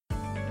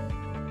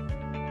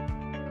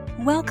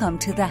Welcome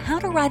to the How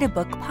to Write a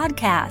Book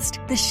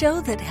podcast, the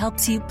show that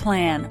helps you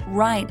plan,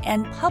 write,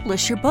 and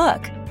publish your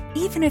book,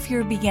 even if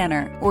you're a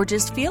beginner or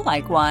just feel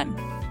like one.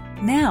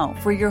 Now,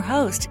 for your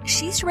host,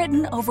 she's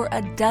written over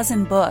a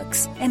dozen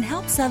books and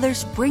helps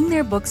others bring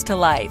their books to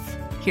life.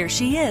 Here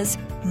she is,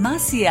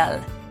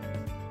 Maciel.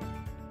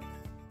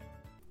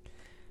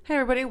 Hey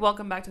everybody,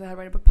 welcome back to the How to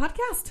Write a Book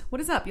podcast. What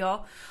is up,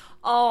 y'all?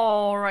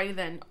 Alrighty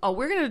then.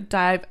 We're going to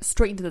dive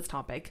straight into this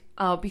topic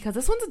because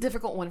this one's a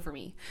difficult one for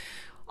me.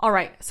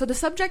 Alright, so the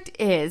subject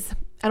is,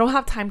 I don't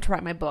have time to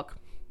write my book.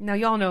 Now,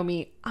 y'all know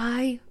me.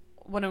 I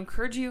want to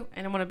encourage you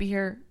and I want to be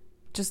here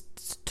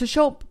just to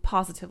show up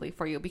positively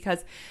for you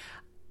because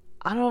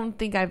I don't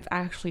think I've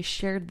actually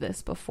shared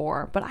this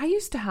before, but I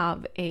used to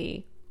have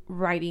a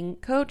writing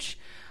coach.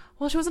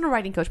 Well, she wasn't a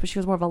writing coach, but she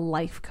was more of a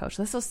life coach.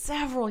 This was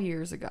several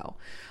years ago.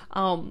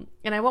 And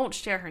I won't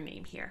share her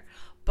name here,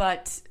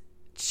 but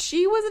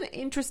she was an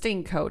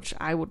interesting coach,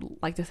 I would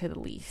like to say the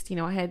least. You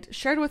know, I had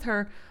shared with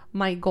her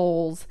my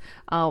goals,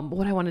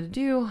 what I wanted to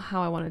do,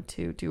 how I wanted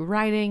to do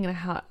writing, and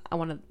how I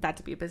wanted that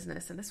to be a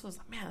business. And this was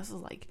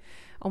like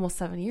almost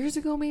 7 years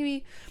ago,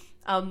 maybe.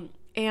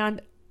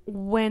 And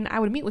when I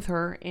would meet with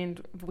her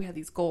and we had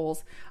these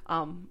goals,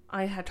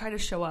 I had tried to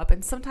show up,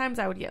 and sometimes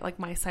I would get like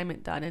my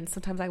assignment done and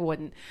sometimes I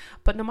wouldn't.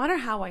 But no matter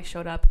how I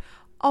showed up,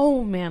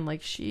 oh man,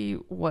 like she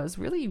was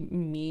really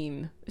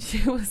mean.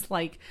 She was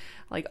like,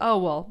 oh,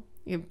 well,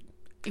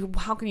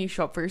 how can you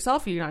show up for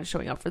yourself? You're not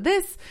showing up for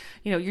this.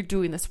 You know, you're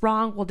doing this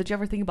wrong. Well, did you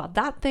ever think about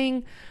that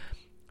thing?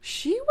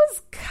 She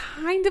was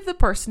kind of the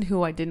person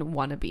who I didn't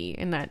want to be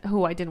and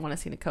who I didn't want to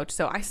see in a coach.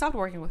 So I stopped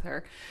working with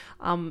her.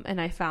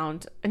 And I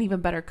found an even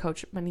better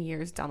coach many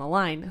years down the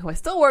line who I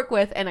still work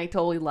with and I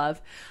totally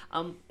love.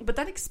 But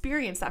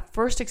that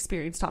first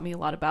experience taught me a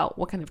lot about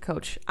what kind of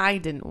coach I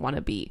didn't want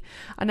to be.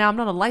 Now I'm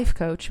not a life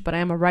coach, but I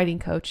am a writing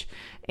coach.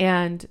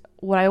 And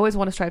what I always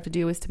want to strive to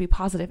do is to be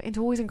positive and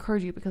to always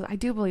encourage you, because I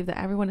do believe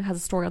that everyone has a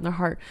story on their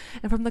heart.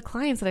 And from the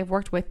clients that I've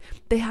worked with,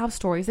 they have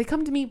stories. They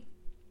come to me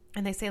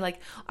and they say like,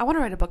 I want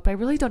to write a book, but I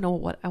really don't know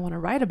what I want to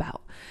write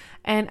about.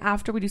 And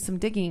after we do some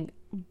digging,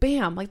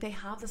 bam, like they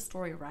have the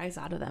story rise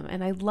out of them.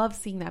 And I love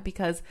seeing that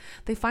because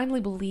they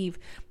finally believe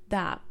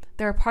that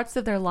there are parts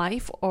of their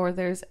life or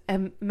there's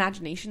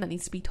imagination that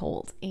needs to be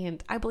told.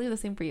 And I believe the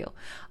same for you.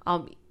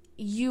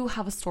 You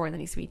have a story that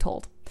needs to be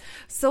told.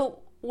 So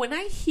when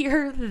I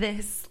hear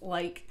this,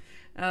 like,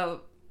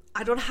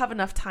 I don't have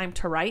enough time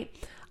to write,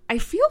 I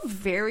feel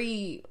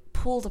very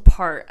pulled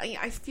apart.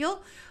 I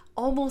feel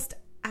almost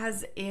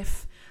as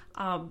if,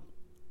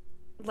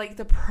 like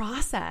the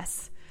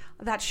process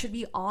that should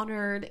be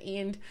honored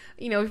and,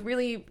 you know,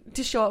 really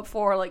to show up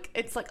for, like,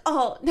 it's like,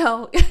 oh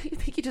no, you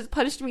think you just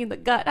punched me in the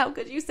gut. How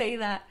could you say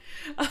that?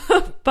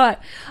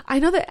 But I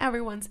know that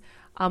everyone's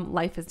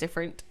life is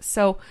different.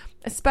 So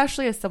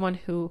especially as someone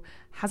who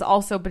has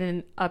also been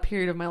in a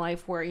period of my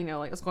life where, you know,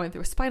 like I was going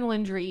through a spinal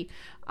injury,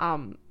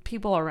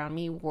 people around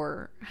me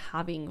were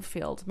having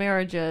failed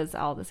marriages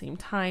all at the same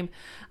time.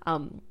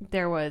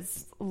 There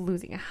was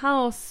losing a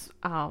house.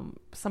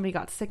 Somebody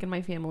got sick in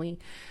my family.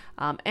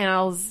 And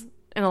I was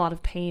in a lot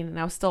of pain and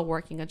I was still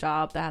working a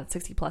job that had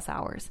 60 plus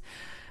hours.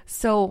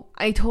 So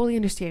I totally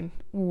understand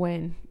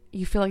when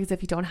you feel like as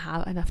if you don't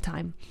have enough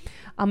time.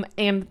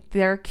 And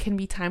there can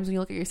be times when you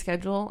look at your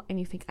schedule and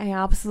you think, I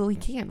absolutely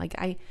can. Like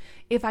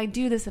if I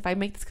do this, if I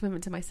make this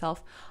commitment to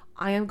myself,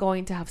 I am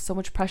going to have so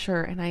much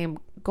pressure and I am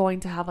going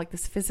to have like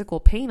this physical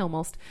pain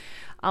almost.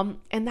 And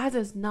that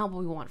is not what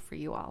we want for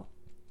you all.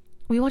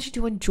 We want you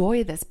to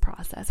enjoy this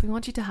process. We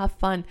want you to have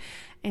fun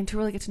and to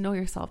really get to know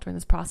yourself during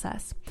this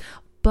process.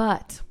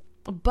 But,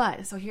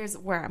 so here's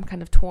where I'm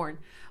kind of torn.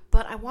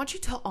 But I want you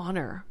to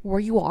honor where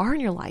you are in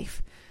your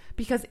life.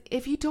 Because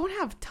if you don't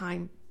have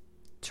time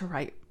to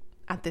write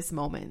at this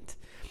moment,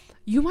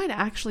 you might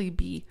actually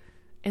be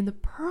in the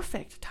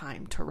perfect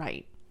time to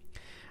write.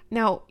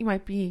 Now, you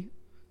might be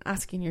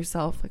asking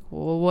yourself, like,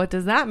 well, what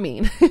does that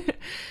mean?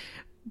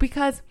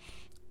 Because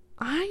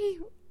I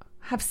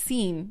have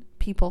seen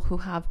people who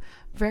have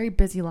very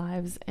busy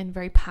lives and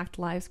very packed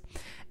lives.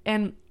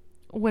 And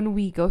when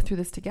we go through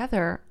this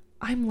together,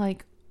 I'm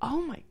like,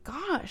 oh my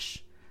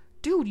gosh,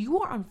 dude, you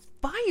are on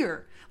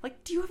fire.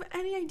 Like, do you have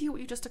any idea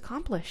what you just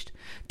accomplished?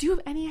 Do you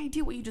have any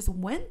idea what you just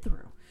went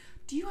through?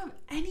 Do you have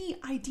any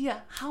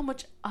idea how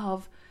much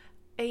of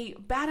a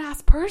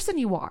badass person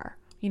you are?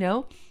 You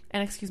know,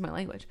 and excuse my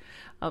language,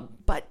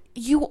 but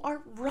you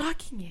are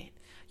rocking it.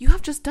 You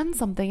have just done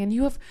something and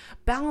you have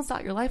balanced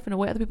out your life in a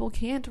way other people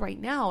can't right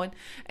now.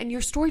 And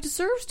your story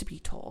deserves to be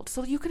told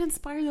so you can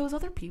inspire those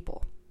other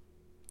people.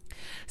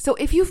 So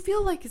if you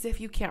feel like as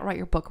if you can't write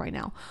your book right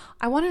now,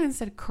 I want to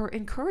instead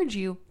encourage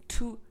you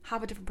to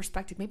have a different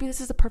perspective. Maybe this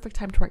is the perfect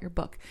time to write your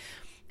book.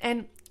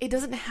 And it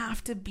doesn't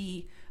have to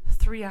be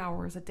 3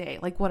 hours a day,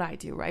 like what I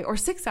do, right? Or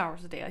 6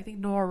 hours a day. I think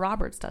Nora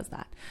Roberts does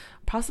that,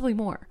 possibly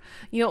more.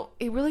 You know,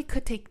 it really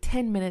could take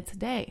 10 minutes a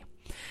day.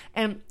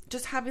 And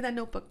just having that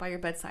notebook by your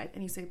bedside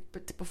and you say,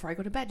 but before I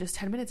go to bed, just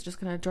 10 minutes, just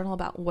going to journal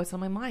about what's on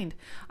my mind.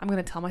 I'm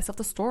going to tell myself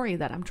the story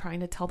that I'm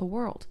trying to tell the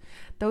world.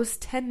 Those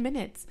 10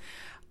 minutes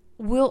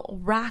will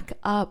rack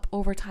up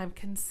over time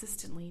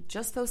consistently.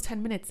 Just those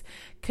 10 minutes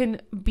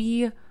can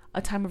be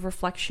a time of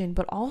reflection,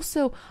 but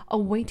also a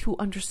way to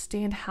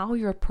understand how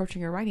you're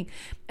approaching your writing.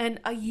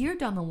 And a year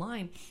down the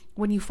line,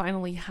 when you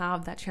finally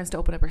have that chance to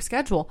open up your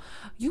schedule,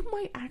 you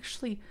might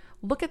actually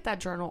look at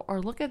that journal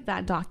or look at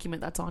that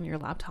document that's on your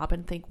laptop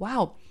and think,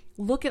 wow,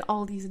 look at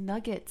all these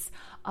nuggets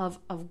of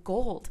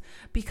gold,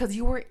 because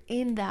you were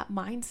in that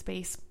mind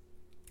space.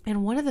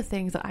 And one of the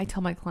things that I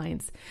tell my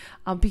clients,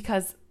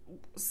 because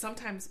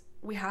sometimes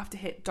we have to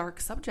hit dark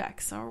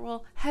subjects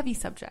or heavy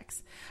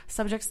subjects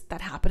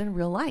that happen in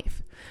real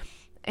life.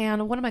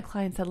 And one of my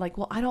clients said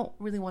well, I don't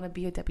really want to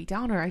be a Debbie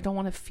Downer. I don't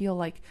want to feel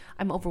like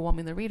I'm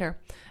overwhelming the reader.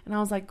 And I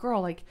was like,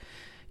 girl,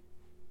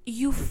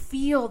 you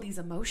feel these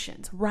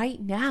emotions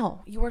right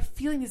now. You are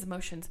feeling these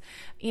emotions.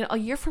 A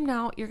year from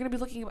now, you're going to be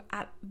looking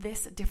at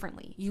this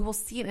differently. You will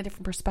see it in a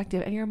different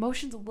perspective, and your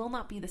emotions will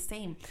not be the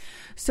same.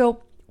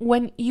 So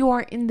when you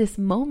are in this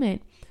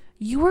moment,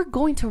 you are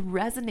going to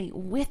resonate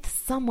with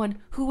someone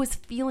who is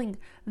feeling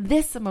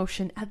this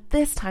emotion at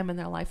this time in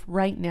their life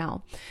right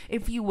now.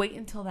 If you wait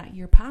until that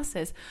year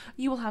passes,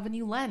 you will have a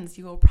new lens.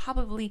 You will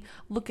probably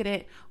look at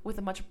it with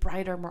a much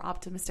brighter, more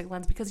optimistic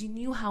lens because you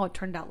knew how it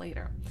turned out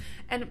later.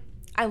 And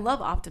I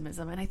love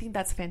optimism, and I think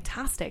that's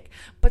fantastic.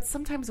 But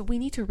sometimes we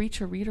need to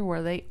reach a reader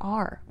where they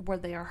are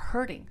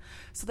hurting,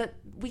 so that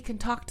we can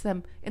talk to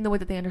them in the way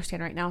that they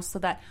understand right now, so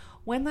that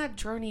when that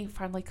journey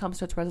finally comes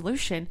to its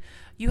resolution,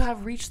 you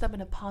have reached them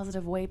in a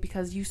positive way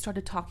because you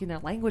started talking their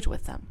language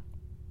with them.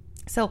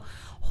 So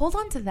hold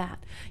on to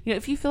that.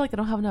 If you feel like I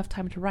don't have enough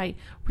time to write,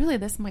 really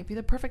this might be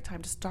the perfect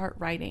time to start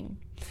writing.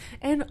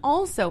 And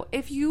also,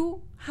 if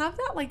you have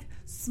that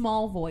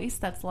small voice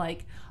that's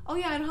oh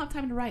yeah, I don't have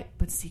time to write,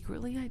 but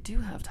secretly I do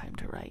have time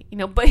to write,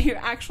 but you're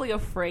actually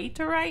afraid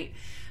to write,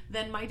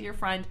 then my dear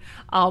friend,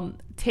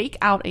 take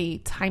out a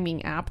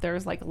timing app.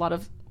 There's a lot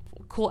of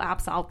cool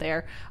apps out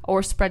there,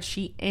 or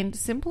spreadsheet, and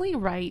simply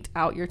write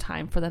out your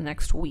time for the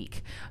next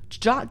week.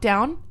 Jot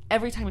down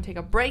every time you take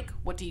a break.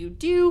 What do you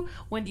do?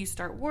 When do you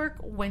start work?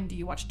 When do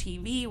you watch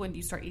TV? When do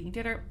you start eating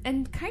dinner?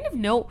 And kind of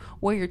note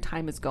where your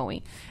time is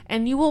going.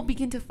 And you will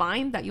begin to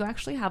find that you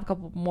actually have a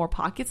couple more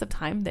pockets of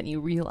time than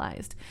you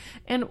realized.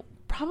 And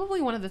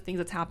probably one of the things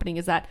that's happening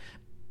is that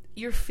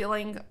you're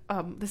feeling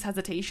this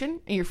hesitation,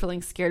 and you're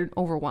feeling scared and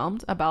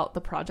overwhelmed about the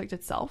project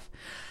itself.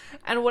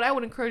 And what I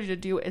would encourage you to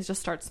do is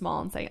just start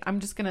small and say, I'm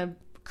just going to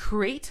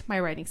create my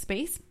writing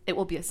space. It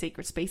will be a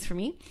sacred space for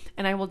me,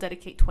 and I will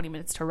dedicate 20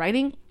 minutes to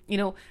writing.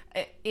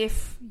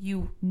 If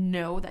you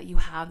know that you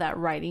have that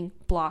writing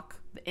block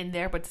in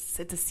there, but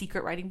it's a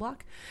secret writing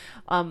block,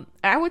 I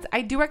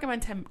do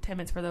recommend 10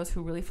 minutes for those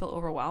who really feel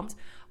overwhelmed,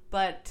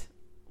 but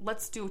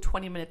let's do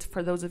 20 minutes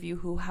for those of you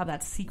who have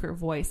that secret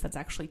voice that's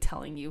actually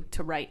telling you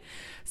to write.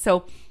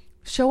 So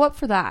show up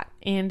for that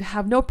and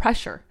have no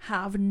pressure,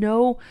 have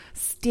no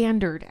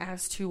standard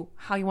as to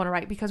how you want to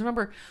write. Because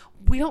remember,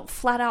 we don't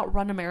flat out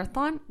run a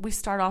marathon. We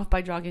start off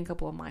by jogging a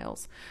couple of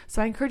miles. So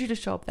I encourage you to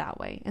show up that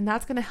way. And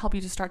that's going to help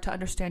you to start to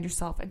understand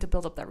yourself and to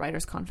build up that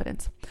writer's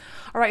confidence.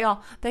 All right,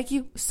 y'all. Thank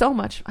you so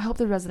much. I hope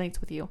that resonates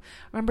with you.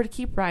 Remember to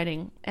keep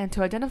writing and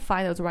to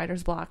identify those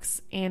writer's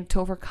blocks and to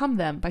overcome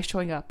them by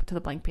showing up to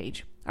the blank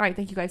page. All right.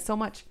 Thank you guys so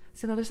much.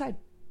 See you on the other side.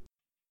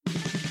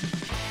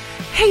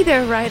 Hey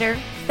there, writer.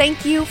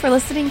 Thank you for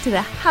listening to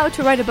the How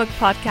to Write a Book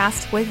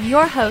podcast with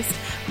your host,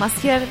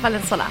 Maciel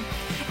Valenzuela.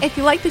 If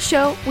you like the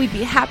show, we'd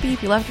be happy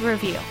if you left a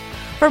review.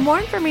 For more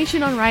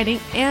information on writing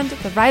and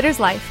the writer's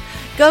life,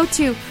 go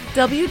to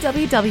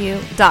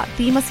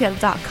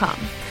www.themaciel.com.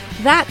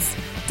 That's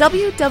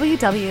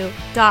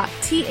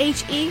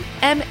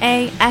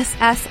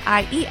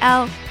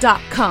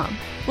www.themassiel.com.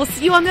 We'll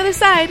see you on the other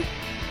side.